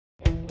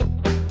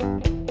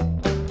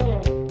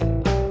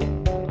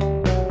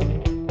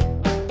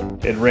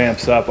It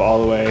ramps up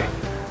all the way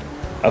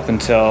up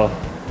until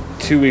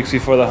 2 weeks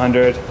before the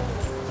 100,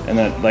 and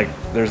then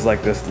there's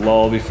this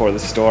lull before the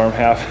storm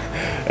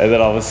and then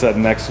all of a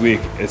sudden next week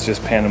it's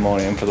just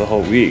pandemonium for the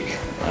whole week.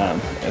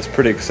 It's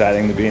pretty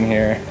exciting to be in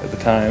here at the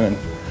time,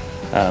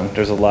 and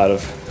there's a lot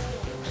of,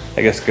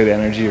 I guess, good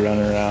energy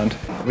running around.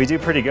 We do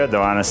pretty good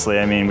though, honestly.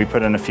 I mean, we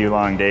put in a few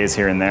long days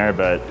here and there,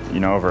 but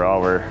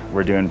overall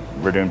we're doing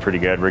pretty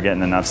good. We're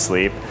getting enough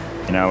sleep.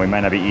 We might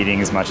not be eating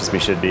as much as we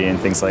should be and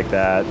things like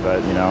that, but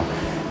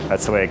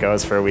that's the way it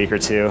goes for a week or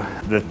two.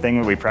 The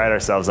thing that we pride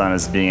ourselves on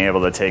is being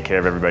able to take care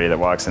of everybody that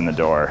walks in the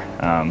door.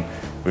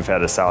 We've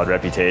had a solid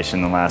reputation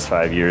in the last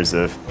 5 years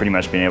of pretty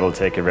much being able to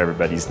take care of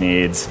everybody's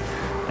needs.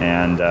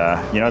 And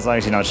as long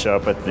as you don't show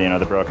up with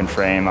the broken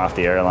frame off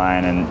the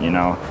airline,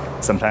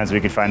 and sometimes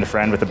we could find a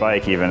friend with a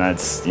bike even.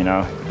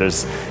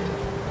 There's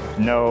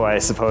no, I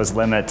suppose,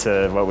 limit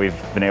to what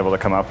we've been able to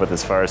come up with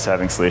as far as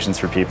having solutions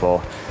for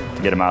people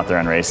to get them out there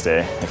on race day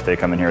if they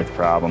come in here with a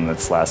problem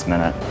that's last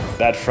minute.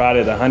 That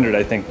Friday the 100,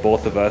 I think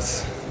both of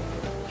us,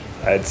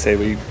 I'd say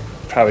we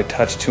probably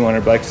touched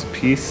 200 bikes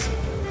apiece.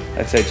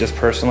 I'd say just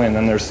personally, and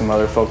then there's some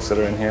other folks that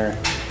are in here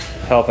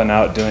helping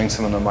out, doing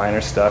some of the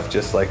minor stuff,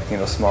 just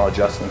small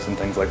adjustments and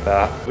things like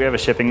that. We have a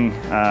shipping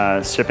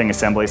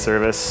assembly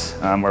service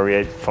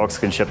where folks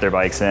can ship their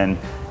bikes in,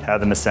 have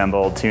them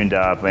assembled, tuned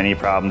up, any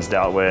problems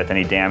dealt with,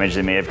 any damage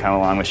that may have come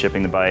along with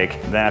shipping the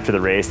bike. Then after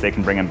the race, they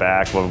can bring them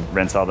back. We'll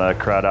rinse all the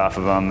crud off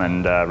of them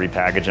and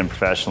repackage them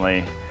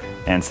professionally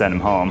and send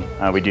them home.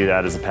 We do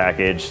that as a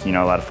package. A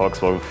lot of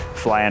folks will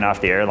fly in off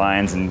the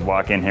airlines and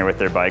walk in here with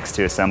their bikes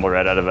to assemble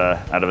right out of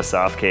a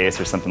soft case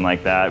or something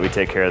like that. We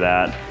take care of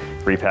that,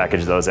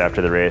 repackage those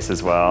after the race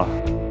as well.